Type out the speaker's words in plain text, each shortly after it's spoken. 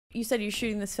You said you're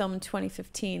shooting this film in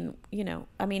 2015. You know,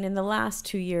 I mean, in the last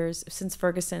 2 years since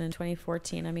Ferguson in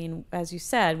 2014, I mean, as you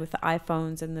said, with the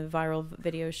iPhones and the viral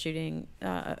video shooting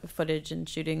footage and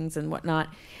shootings and whatnot,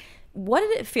 what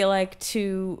did it feel like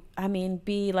to, I mean,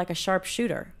 be like a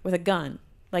sharpshooter with a gun?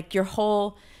 Like the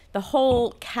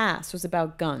whole cast was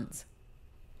about guns.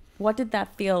 What did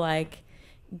that feel like,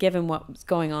 given what was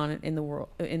going on in the world,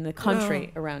 in the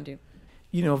country around you?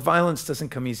 You know, violence doesn't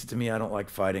come easy to me. I don't like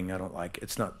fighting.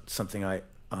 It's not something I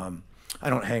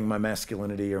don't hang my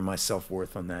masculinity or my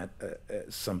self-worth on that.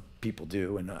 Some people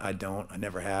do, and I don't. I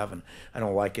never have, and I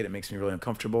don't like it. It makes me really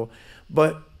uncomfortable.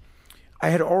 But I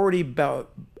had already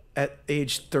at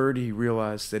age 30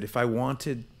 realized that if I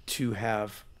wanted to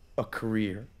have a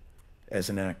career as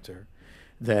an actor,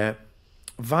 that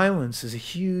violence is a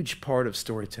huge part of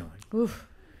storytelling. Oof.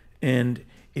 And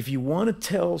if you want to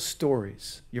tell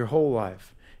stories your whole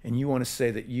life, and you want to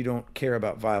say that you don't care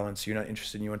about violence, you're not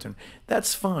interested in, you want to,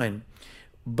 that's fine,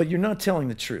 but you're not telling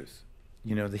the truth.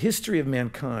 You know, the history of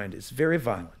mankind is very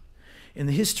violent. In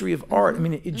the history of art, I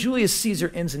mean, Julius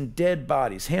Caesar ends in dead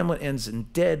bodies. Hamlet ends in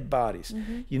dead bodies.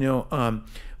 You know,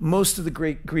 most of the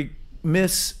great Greek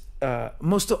myths,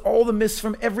 most of all the myths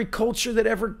from every culture that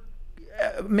ever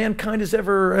mankind has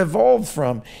ever evolved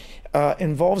from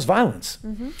involves violence.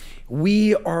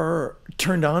 We are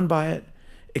turned on by it,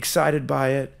 excited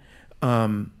by it,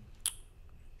 and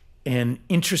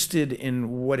interested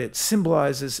in what it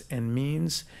symbolizes and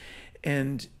means.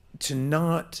 And to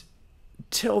not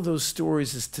tell those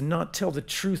stories is to not tell the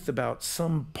truth about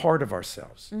some part of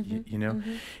ourselves, you know?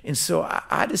 And so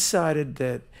I decided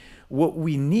that what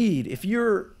we need, if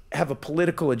you have a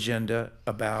political agenda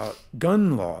about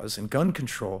gun laws and gun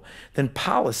control, then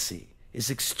policy is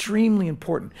extremely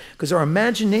important, because our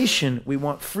imagination, we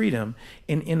want freedom,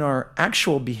 and in our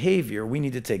actual behavior, we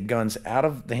need to take guns out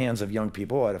of the hands of young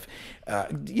people, out of,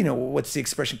 you know, what's the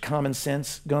expression, common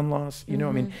sense gun laws, you know,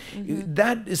 I mean,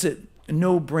 that is a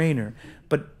no-brainer,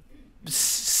 but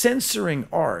censoring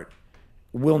art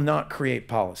will not create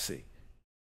policy.